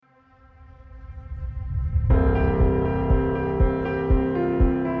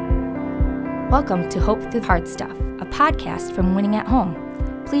Welcome to Hope Through Hard Stuff, a podcast from Winning at Home.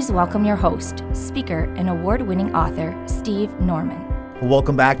 Please welcome your host, speaker, and award-winning author, Steve Norman.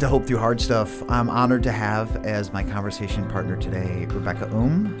 Welcome back to Hope Through Hard Stuff. I'm honored to have as my conversation partner today, Rebecca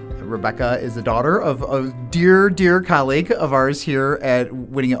Rebecca is the daughter of a dear colleague of ours here at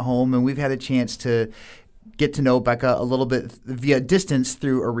Winning at Home, and we've had a chance to get to know Becca a little bit via distance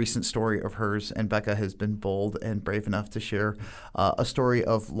through a recent story of hers. And Becca has been bold and brave enough to share a story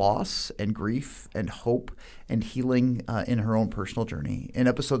of loss and grief and hope and healing in her own personal journey. In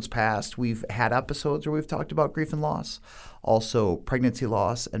episodes past, we've had episodes where we've talked about grief and loss, also pregnancy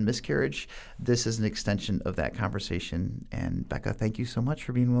loss and miscarriage. This is an extension of that conversation. And Becca, thank you so much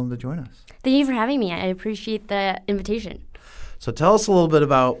for being willing to join us. Thank you for having me. I appreciate the invitation. So tell us a little bit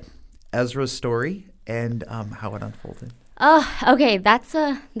about Ezra's story and how it unfolded. Okay, that's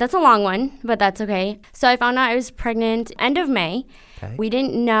a long one, but that's okay. So I found out I was pregnant end of May. Okay. We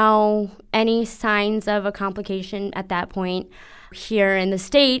didn't know any signs of a complication at that point here in the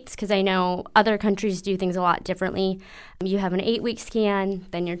States, because I know other countries do things a lot differently. You have an 8-week scan,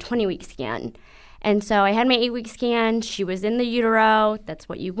 then your 20-week scan. And so I had my 8-week scan. She was in the utero. That's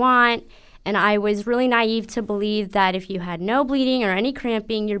what you want. And I was really naive to believe that if you had no bleeding or any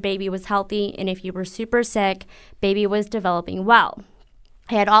cramping, your baby was healthy. And if you were super sick, baby was developing well.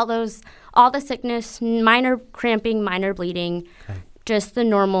 I had all the sickness, minor cramping, minor bleeding, just the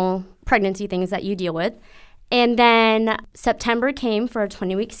normal pregnancy things that you deal with. And then September came for a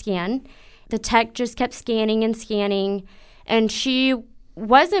 20-week scan. The tech just kept scanning. And she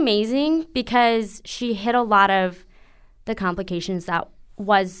was amazing because she hit a lot of the complications that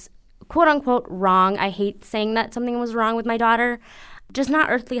was quote unquote wrong. I hate saying that something was wrong with my daughter, just not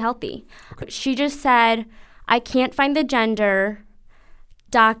earthly healthy. Okay. She just said, I can't find the gender.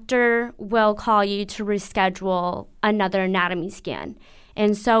 Doctor will call you to reschedule another anatomy scan.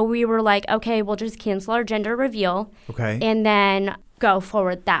 And so we were like, okay, we'll just cancel our gender reveal and then go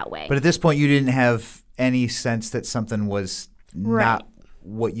forward that way. But at this point, you didn't have any sense that something was not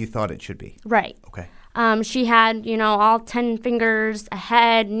what you thought it should be. Right. Okay. She had, all 10 fingers, a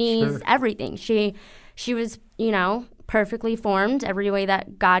head, knees, everything. She was, perfectly formed every way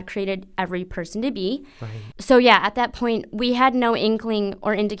that God created every person to be. Right. So, at that point, we had no inkling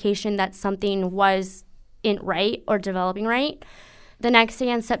or indication that something wasn't right or developing right. The next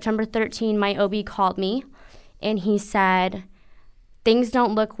day on September 13, my OB called me, and he said, things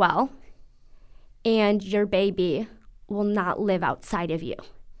don't look well, and your baby will not live outside of you.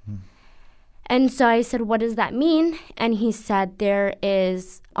 And so I said, what does that mean? And he said, there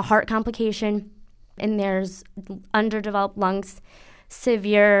is a heart complication, and there's underdeveloped lungs,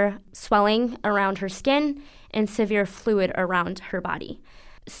 severe swelling around her skin, and severe fluid around her body.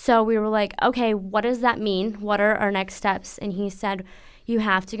 So we were like, okay, what does that mean? What are our next steps? And he said, you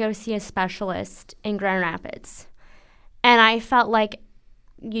have to go see a specialist in Grand Rapids. And I felt like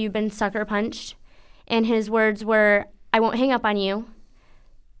you've been sucker punched. And his words were, I won't hang up on you.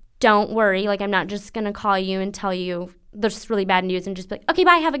 Don't worry, I'm not just going to call you and tell you there's really bad news and just be like, okay,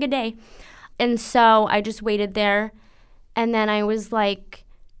 bye, have a good day. And so I just waited there. And then I was like,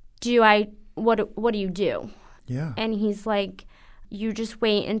 what do you do? Yeah. And he's like, you just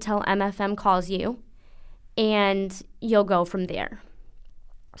wait until MFM calls you and you'll go from there.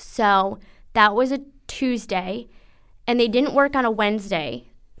 So that was a Tuesday, and they didn't work on a Wednesday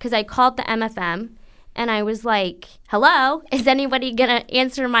because I called the MFM. And I was like, hello, is anybody going to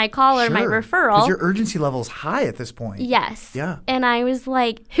answer my call or my referral? Because your urgency level is high at this point. Yes. Yeah. And I was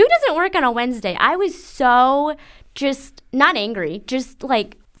like, who doesn't work on a Wednesday? I was so just not angry, just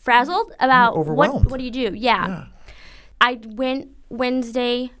frazzled about overwhelmed. What do you do? Yeah. I went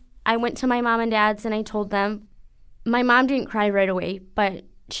Wednesday. I went to my mom and dad's and I told them. My mom didn't cry right away, but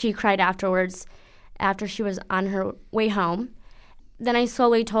she cried afterwards after she was on her way home. Then I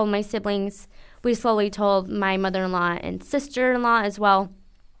slowly told my siblings. We slowly told my mother-in-law and sister-in-law as well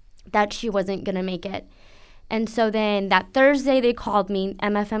that she wasn't going to make it. And so then that Thursday they called me,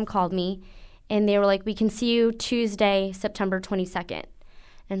 MFM called me, and they were like, we can see you Tuesday, September 22nd.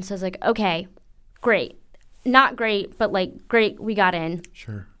 And so I was like, okay, great. Not great, but great, we got in.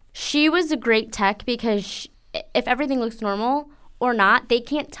 Sure. She was a great tech because if everything looks normal or not, they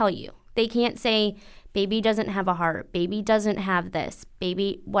can't tell you. They can't say, baby doesn't have a heart, baby doesn't have this,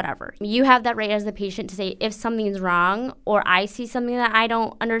 baby whatever. You have that right as the patient to say if something's wrong or I see something that I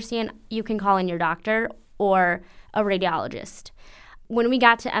don't understand, you can call in your doctor or a radiologist. When we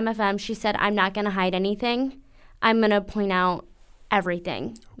got to MFM, she said, I'm not going to hide anything. I'm going to point out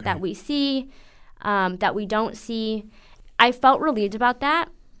everything that we see, that we don't see. I felt relieved about that.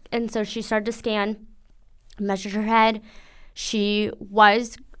 And so she started to scan, measured her head. She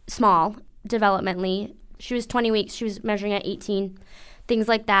was small. developmentally. She was 20 weeks. She was measuring at 18, things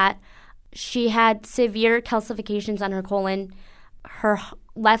like that. She had severe calcifications on her colon. Her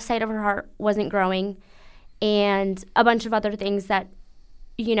left side of her heart wasn't growing, and a bunch of other things that,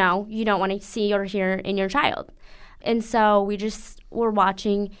 you don't want to see or hear in your child. And so we just were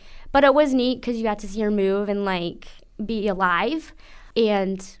watching. But it was neat because you got to see her move and, like, be alive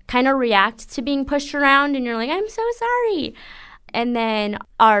and kind of react to being pushed around. And you're like, I'm so sorry. And then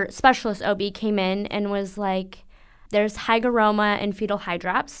our specialist OB came in and was like, there's hygroma and fetal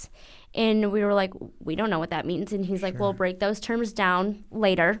hydrops. And we were like, we don't know what that means. And he's like, we'll break those terms down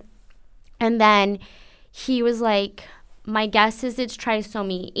later. And then he was like, my guess is it's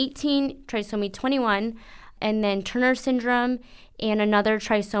trisomy 18, trisomy 21, and then Turner syndrome and another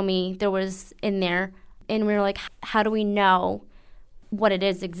trisomy there was in there. And we were like, how do we know what it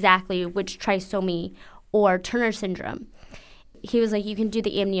is exactly, which trisomy or Turner syndrome? He was like, you can do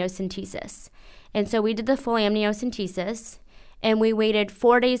the amniocentesis. And so we did the full amniocentesis, and we waited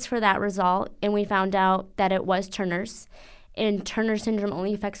 4 days for that result, and we found out that it was Turner's. And Turner syndrome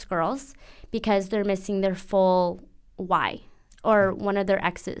only affects girls because they're missing their full Y or one of their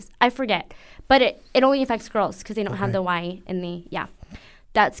X's. I forget. But it only affects girls because they don't have the Y in the,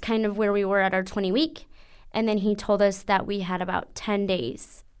 That's kind of where we were at our 20 week. And then he told us that we had about 10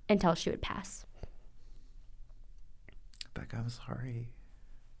 days until she would pass. Becca, I'm sorry.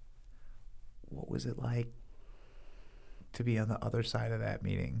 What was it like to be on the other side of that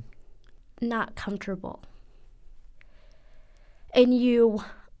meeting? Not comfortable. And you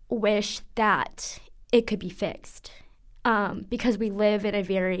wish that it could be fixed because we live in a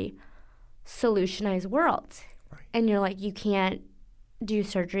very solutionized world. Right. And you're like, you can't do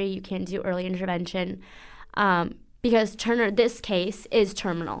surgery, you can't do early intervention because this case is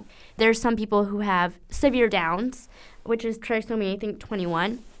terminal. There's some people who have severe Downs, which is trisomy, I think,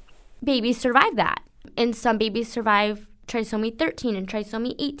 21. Babies survive that. And some babies survive trisomy 13 and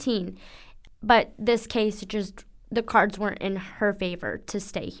trisomy 18. But this case, the cards weren't in her favor to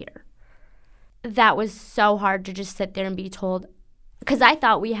stay here. That was so hard to just sit there and be told, because I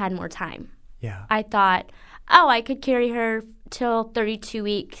thought we had more time. Yeah. I thought, I could carry her till 32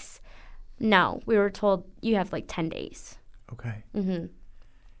 weeks. No, we were told you have like 10 days. Okay. Mm-hmm.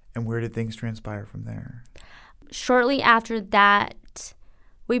 And where did things transpire from there? Shortly after that,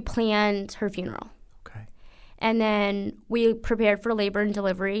 we planned her funeral. Okay. And then we prepared for labor and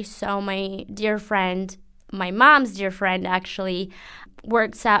delivery. So my dear friend, my mom's dear friend actually,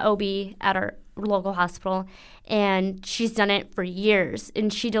 works at OB at our local hospital, and she's done it for years.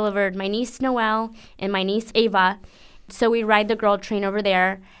 And she delivered my niece Noelle and my niece Ava. So we ride the girl train over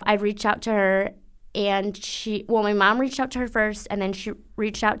there. I reached out to her, and my mom reached out to her first, and then she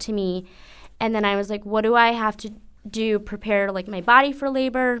reached out to me. And then I was like, what do I have to do? Prepare like my body for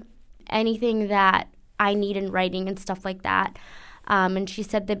labor, anything that I need in writing and stuff like that. And she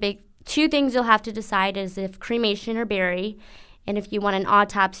said the big 2 things you'll have to decide is if cremation or bury, and if you want an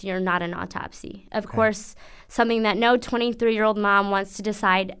autopsy or not an autopsy. Of course, something that no 23-year-old mom wants to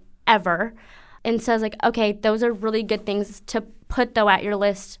decide ever. And so I was like, okay, those are really good things to put, though, at your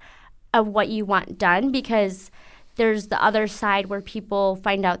list of what you want done, because there's the other side where people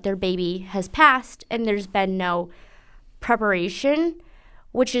find out their baby has passed and there's been no preparation,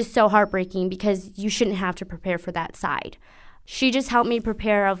 which is so heartbreaking because you shouldn't have to prepare for that side. She just helped me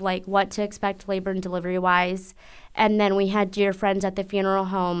prepare of like what to expect labor and delivery wise. And then we had dear friends at the funeral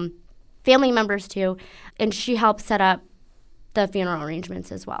home, family members too, and she helped set up the funeral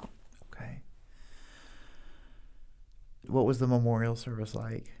arrangements as well. Okay. What was the memorial service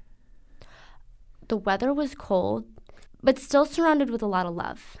like? The weather was cold, but still surrounded with a lot of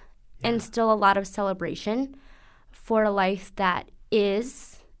love and still a lot of celebration for a life that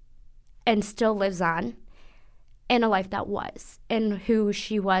is and still lives on, and a life that was, and who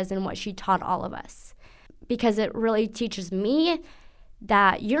she was and what she taught all of us. Because it really teaches me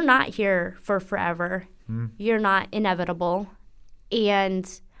that you're not here for forever. You're not inevitable.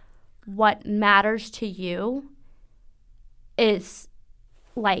 And what matters to you is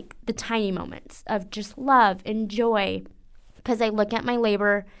like the tiny moments of just love and joy. Because I look at my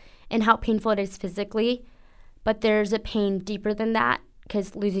labor and how painful it is physically, but there's a pain deeper than that,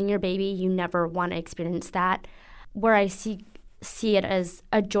 because losing your baby, you never want to experience that, where I see it as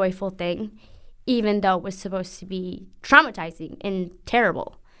a joyful thing, even though it was supposed to be traumatizing and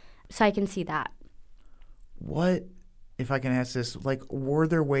terrible. So I can see that. What, if I can ask this, like, were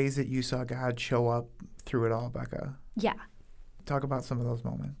there ways that you saw God show up through it all, Becca? Yeah. Talk about some of those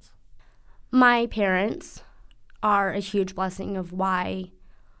moments. My parents are a huge blessing of why,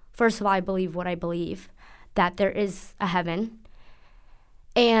 first of all, I believe what I believe, that there is a heaven.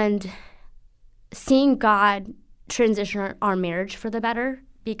 And seeing God transition our marriage for the better,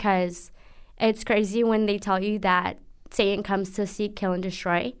 because it's crazy when they tell you that Satan comes to seek, kill, and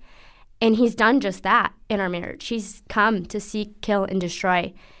destroy. And he's done just that in our marriage. He's come to seek, kill, and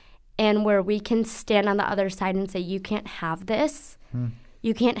destroy. And where we can stand on the other side and say, you can't have this.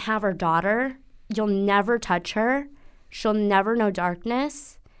 You can't have our daughter. You'll never touch her. She'll never know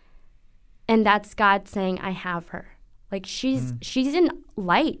darkness. And that's God saying, I have her. Like, she's in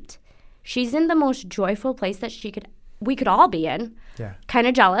light. She's in the most joyful place that we could all be in. Yeah. Kind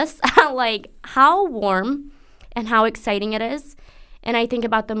of jealous. Like, how warm and how exciting it is. And I think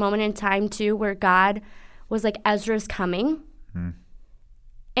about the moment in time, too, where God was like, Ezra's coming.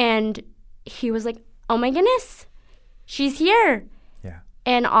 And he was like, oh, my goodness, she's here. Yeah.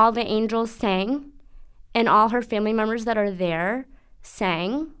 And all the angels sang, and all her family members that are there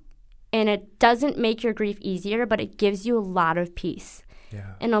sang. And it doesn't make your grief easier, but it gives you a lot of peace.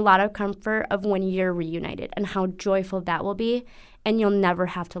 Yeah. And a lot of comfort of when you're reunited and how joyful that will be, and you'll never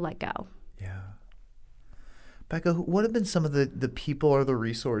have to let go. Yeah. Becca, what have been some of the people or the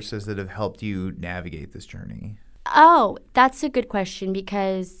resources that have helped you navigate this journey? Oh, that's a good question,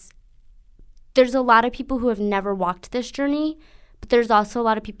 because there's a lot of people who have never walked this journey, but there's also a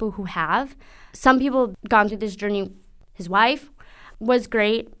lot of people who have. Some people have gone through this journey. His wife was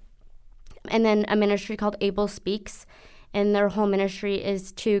great. And then a ministry called Able Speaks, and their whole ministry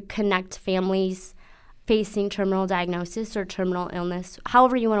is to connect families facing terminal diagnosis or terminal illness,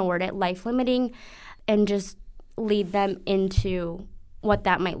 however you want to word it, life-limiting, and just lead them into what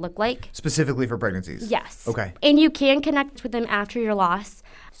that might look like. Specifically for pregnancies? Yes. Okay. And you can connect with them after your loss.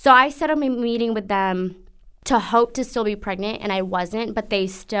 So I set up a meeting with them to hope to still be pregnant, and I wasn't, but they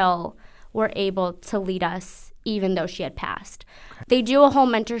still were able to lead us even though she had passed. Okay. They do a whole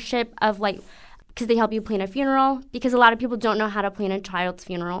mentorship of because they help you plan a funeral, because a lot of people don't know how to plan a child's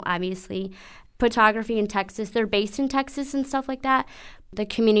funeral, obviously. Photography in Texas, they're based in Texas and stuff like that. The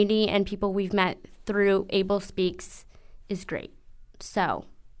community and people we've met through Able Speaks is great. So,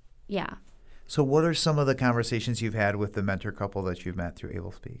 yeah. So what are some of the conversations you've had with the mentor couple that you've met through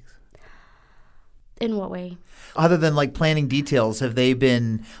Able Speaks? In what way? Other than planning details, have they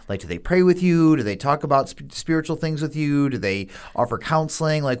been do they pray with you? Do they talk about spiritual things with you? Do they offer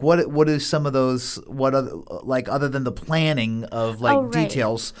counseling? What is some of those? What other other than the planning of right.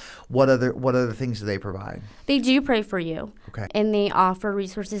 details? What other things do they provide? They do pray for you. Okay. And they offer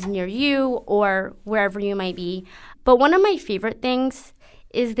resources near you or wherever you might be. But one of my favorite things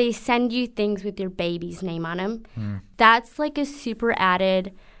is they send you things with your baby's name on them. That's a super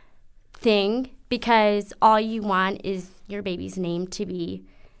added thing, because all you want is your baby's name to be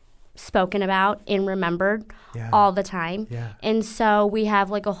spoken about and remembered all the time. Yeah. And so we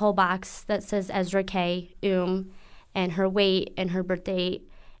have a whole box that says Ezra K. and her weight and her birth date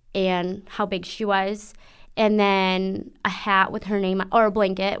and how big she was. And then a hat with her name, or a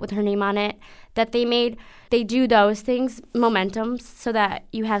blanket with her name on it that they made. They do those things, momentums, so that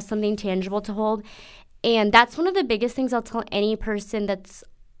you have something tangible to hold. And that's one of the biggest things I'll tell any person that's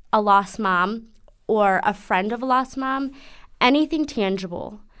a lost mom or a friend of a lost mom, anything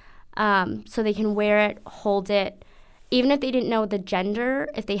tangible, so they can wear it, hold it. Even if they didn't know the gender,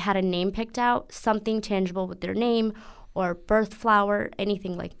 if they had a name picked out, something tangible with their name or birth flower,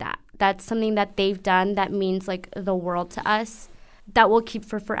 anything like that. That's something that they've done that means the world to us, that we'll keep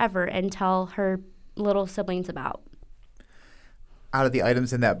for forever and tell her little siblings about. Out of the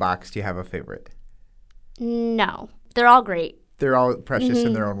items in that box, do you have a favorite? No. They're all great. They're all precious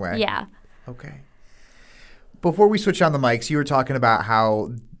in their own way? Yeah. Okay. Before we switch on the mics, you were talking about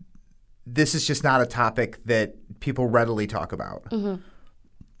how this is just not a topic that people readily talk about. Mm-hmm.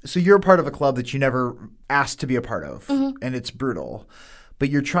 So you're a part of a club that you never asked to be a part of, and it's brutal.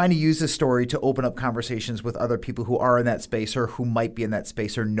 But you're trying to use this story to open up conversations with other people who are in that space or who might be in that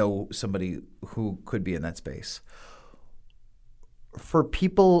space or know somebody who could be in that space. For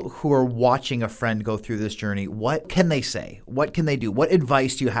people who are watching a friend go through this journey, what can they say? What can they do? What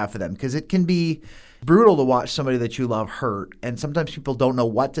advice do you have for them? Because it can be brutal to watch somebody that you love hurt, and sometimes people don't know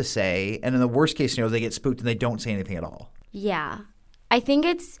what to say, and in the worst case scenario, they get spooked and they don't say anything at all. Yeah. I think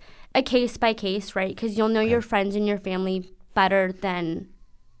it's a case by case, right? Because you'll know your friends and your family better than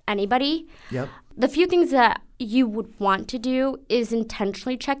anybody. Yep. The few things that you would want to do is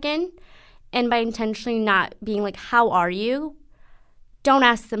intentionally check in, and by intentionally not being how are you? Don't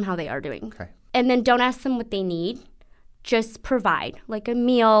ask them how they are doing. Okay. And then don't ask them what they need. Just provide, a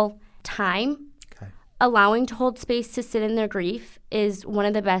meal, time. Okay. Allowing to hold space to sit in their grief is one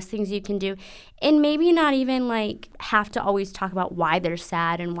of the best things you can do. And maybe not even have to always talk about why they're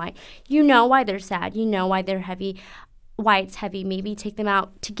sad and why. You know why they're sad. You know why they're heavy. why it's heavy. Maybe take them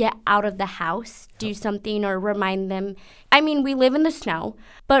out to get out of the house, do something, or remind them. I mean, we live in the snow,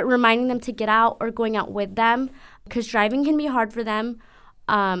 but reminding them to get out or going out with them, because driving can be hard for them.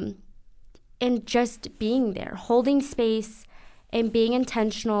 And just being there, holding space and being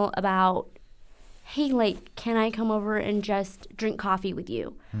intentional about, hey, like, can I come over and just drink coffee with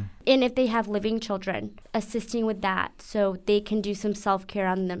you? And if they have living children, assisting with that so they can do some self-care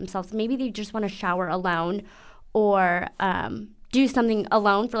on themselves. Maybe they just want to shower alone, or do something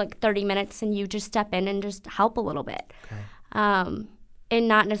alone for like 30 minutes, and you just step in and just help a little bit. Okay. And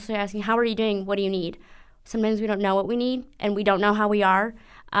not necessarily asking, how are you doing? What do you need? Sometimes we don't know what we need, and we don't know how we are.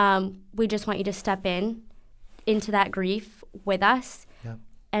 We just want you to step into that grief with us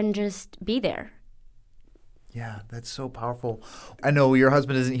and just be there. Yeah, that's so powerful. I know your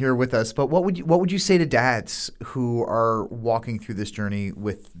husband isn't here with us, but what would you say to dads who are walking through this journey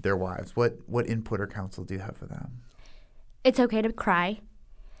with their wives? What input or counsel do you have for them? It's okay to cry,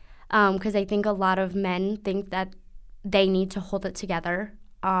 because I think a lot of men think that they need to hold it together,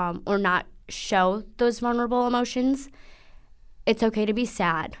 or not show those vulnerable emotions. It's okay to be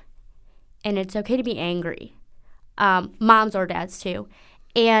sad, and it's okay to be angry, moms or dads too.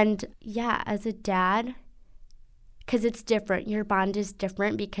 And yeah, as a dad, because it's different. Your bond is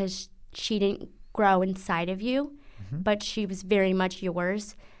different because she didn't grow inside of you, but she was very much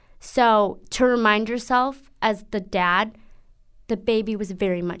yours. So to remind yourself as the dad, the baby was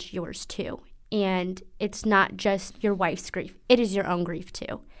very much yours too. And it's not just your wife's grief. It is your own grief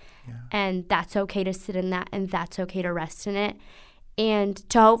too. Yeah. And that's okay to sit in that, and that's okay to rest in it. And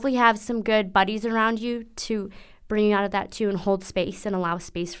to hopefully have some good buddies around you to bring you out of that too, and hold space and allow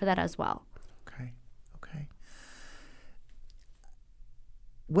space for that as well. Okay.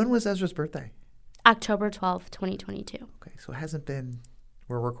 When was Ezra's birthday? October 12th, 2022. Okay, so it hasn't been,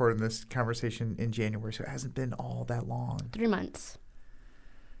 we're recording this conversation in January, so it hasn't been all that long. 3 months.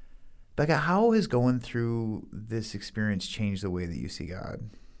 Becca, how has going through this experience changed the way that you see God?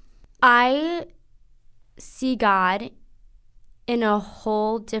 I see God in a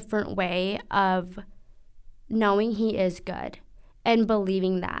whole different way of knowing He is good, and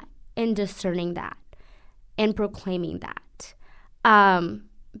believing that, and discerning that, and proclaiming that.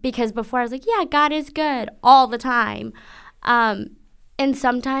 Because before I was like, yeah, God is good all the time. And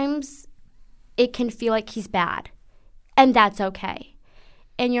sometimes it can feel like He's bad, and that's okay.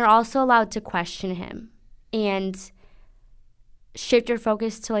 And you're also allowed to question Him and shift your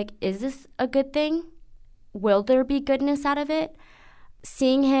focus to, like, is this a good thing? Will there be goodness out of it?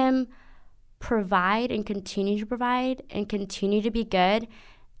 Seeing Him provide and continue to be good,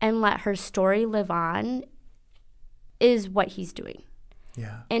 and let her story live on is what He's doing.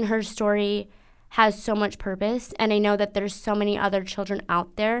 Yeah. And her story has so much purpose, and I know that there's so many other children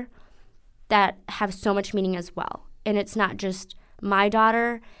out there that have so much meaning as well. And it's not just my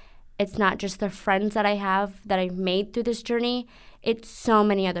daughter, it's not just the friends that I have that I've made through this journey, it's so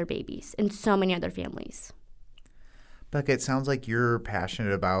many other babies and so many other families. Becca, it sounds like you're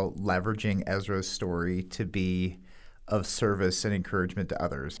passionate about leveraging Ezra's story to be of service and encouragement to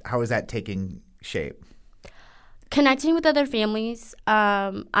others. How is that taking shape? Connecting with other families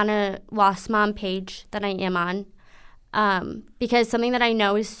on a Lost Mom page that I am on, because something that I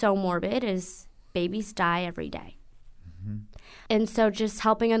know is so morbid is babies die every day. And so just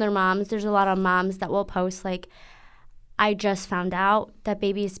helping other moms, there's a lot of moms that will post like, I just found out that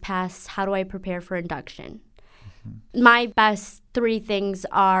baby is passed, how do I prepare for induction? My best 3 things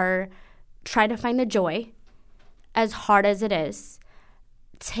are try to find the joy, as hard as it is.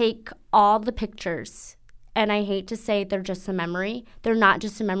 Take all the pictures, and I hate to say they're just a memory. They're not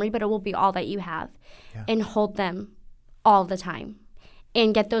just a memory, but it will be all that you have. Yeah. And hold them all the time.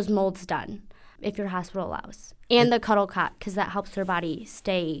 And get those molds done, if your hospital allows. And the cuddle cot, because that helps their body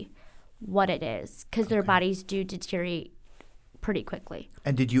stay what it is, because their bodies do deteriorate pretty quickly.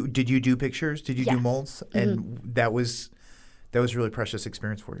 And did you do pictures? Did you Yes. do molds? And that was a really precious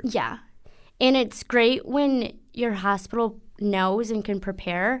experience for you. Yeah. And it's great when your hospital knows and can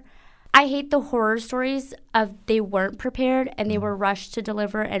prepare. I hate the horror stories of they weren't prepared and they were rushed to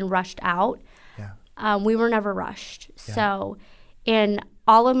deliver and rushed out. Yeah. We were never rushed. Yeah. So, and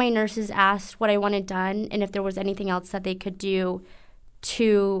all of my nurses asked what I wanted done and if there was anything else that they could do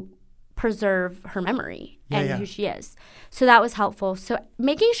to preserve her memory and who she is. So that was helpful. So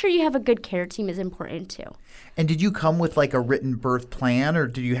making sure you have a good care team is important too. And did you come with like a written birth plan, or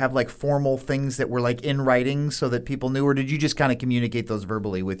did you have like formal things that were like in writing so that people knew, or did you just kind of communicate those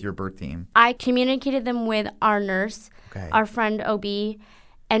verbally with your birth team? I communicated them with our nurse, our friend OB,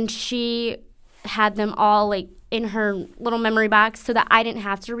 and she had them all like in her little memory box so that I didn't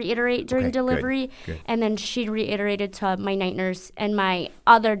have to reiterate during delivery. Good. And then she reiterated to my night nurse and my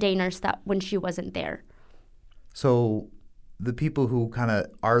other day nurse that when she wasn't there. So the people who kind of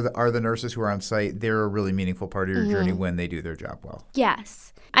are the nurses who are on site, they're a really meaningful part of your journey when they do their job well.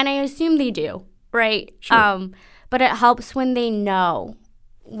 Yes. And I assume they do, right? Sure. But it helps when they know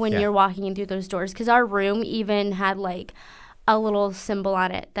when you're walking in through those doors. Because our room even had, like, a little symbol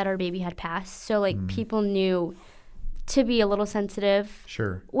on it that our baby had passed. So, like, people knew to be a little sensitive.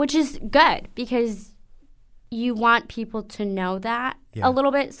 Sure. Which is good because you want people to know that a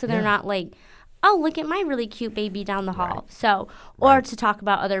little bit so they're not like, oh, look at my really cute baby down the hall. So, or to talk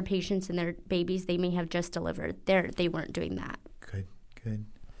about other patients and their babies they may have just delivered. They weren't doing that. Good.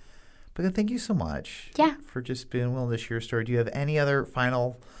 But thank you so much for just being willing to share your story. Do you have any other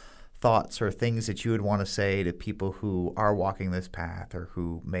final thoughts or things that you would want to say to people who are walking this path or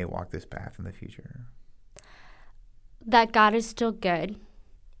who may walk this path in the future? That God is still good,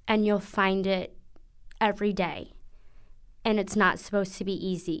 and you'll find it every day, and it's not supposed to be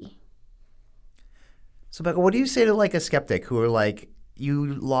easy. So, Becca, what do you say to, like, a skeptic who are like,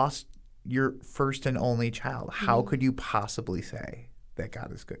 you lost your first and only child? How could you possibly say that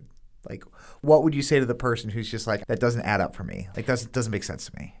God is good? Like, what would you say to the person who's just like, that doesn't add up for me? Like, doesn't make sense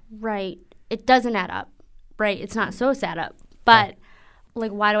to me. Right. It doesn't add up. Right. It's not supposed to add up. But,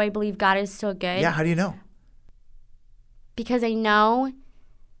 like, why do I believe God is still good? Yeah, how do you know? Because I know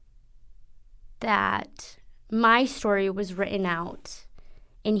that my story was written out,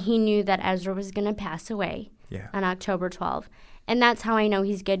 and he knew that Ezra was going to pass away on October 12th. And that's how I know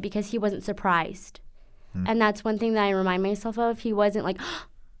he's good, because he wasn't surprised. And that's one thing that I remind myself of. He wasn't like,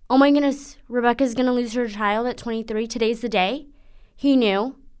 oh my goodness, Rebecca's going to lose her child at 23. Today's the day. He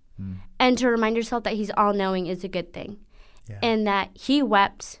knew. And to remind yourself that he's all-knowing is a good thing. Yeah. And that he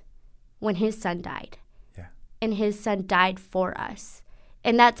wept when his son died. Yeah. And his son died for us.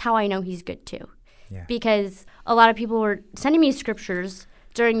 And that's how I know he's good too. Yeah. Because a lot of people were sending me scriptures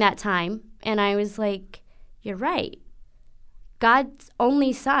during that time. And I was like, you're right. God's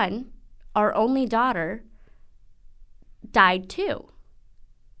only son, our only daughter, died too.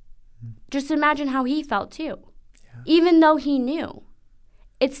 Just imagine how he felt too. Yeah. Even though he knew.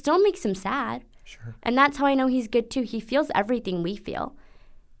 It still makes him sad. Sure. And that's how I know he's good too. He feels everything we feel.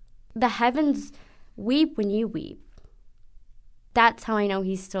 The heavens weep when you weep. That's how I know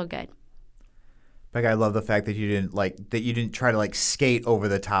he's still good. Like, I love the fact that you didn't try to skate over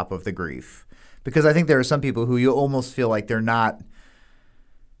the top of the grief. Because I think there are some people who you almost feel like they're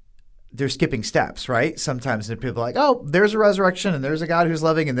skipping steps, right? Sometimes people are like, oh, there's a resurrection and there's a God who's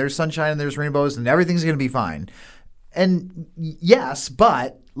loving and there's sunshine and there's rainbows and everything's going to be fine. And yes,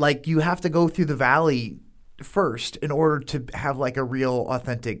 but you have to go through the valley first in order to have a real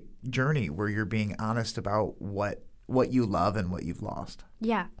authentic journey where you're being honest about what you love and what you've lost.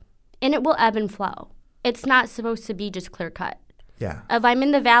 Yeah. And it will ebb and flow. It's not supposed to be just clear cut. Yeah. If I'm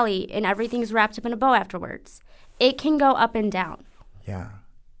in the valley and everything's wrapped up in a bow afterwards, it can go up and down. Yeah.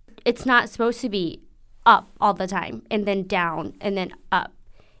 It's not supposed to be up all the time and then down and then up.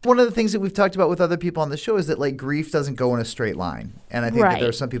 One of the things that we've talked about with other people on the show is that grief doesn't go in a straight line. And I think that there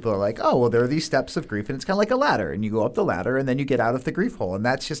are some people who are like, oh, well, there are these steps of grief and it's kind of like a ladder and you go up the ladder and then you get out of the grief hole. And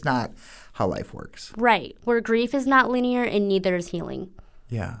that's just not how life works. Right. Where grief is not linear and neither is healing.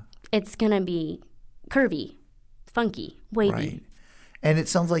 Yeah. It's going to be curvy, funky, wavy. Right. And it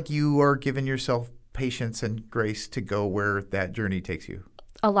sounds like you are giving yourself patience and grace to go where that journey takes you.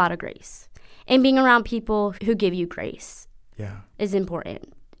 A lot of grace. And being around people who give you grace is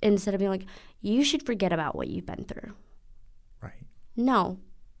important. Instead of being like, you should forget about what you've been through. Right. No.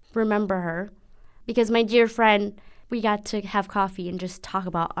 Remember her. Because my dear friend, we got to have coffee and just talk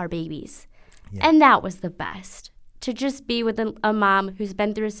about our babies. Yeah. And that was the best. To just be with a mom who's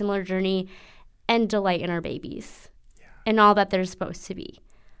been through a similar journey and delight in our babies. Yeah. And all that they're supposed to be.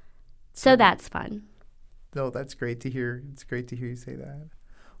 So that's fun. No, that's great to hear. It's great to hear you say that.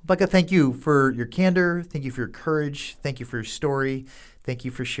 Becca, thank you for your candor. Thank you for your courage. Thank you for your story. Thank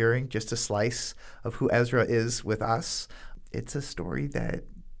you for sharing just a slice of who Ezra is with us. It's a story that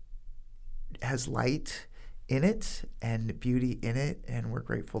has light in it and beauty in it, and we're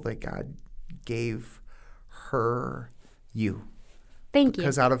grateful that God gave her you. Thank you.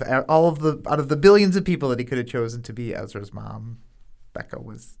 Because out of the billions of people that he could have chosen to be Ezra's mom, Becca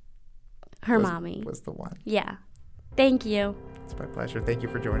was mommy. Was the one. Yeah. Thank you. It's my pleasure. Thank you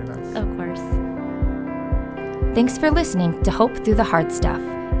for joining us. Of course. Thanks for listening to Hope Through the Hard Stuff.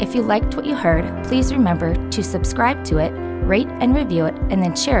 If you liked what you heard, please remember to subscribe to it, rate and review it, and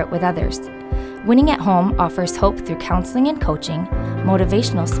then share it with others. Winning at Home offers hope through counseling and coaching,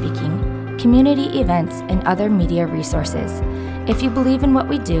 motivational speaking, community events, and other media resources. If you believe in what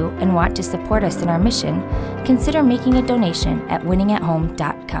we do and want to support us in our mission, consider making a donation at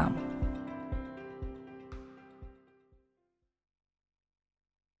winningathome.com.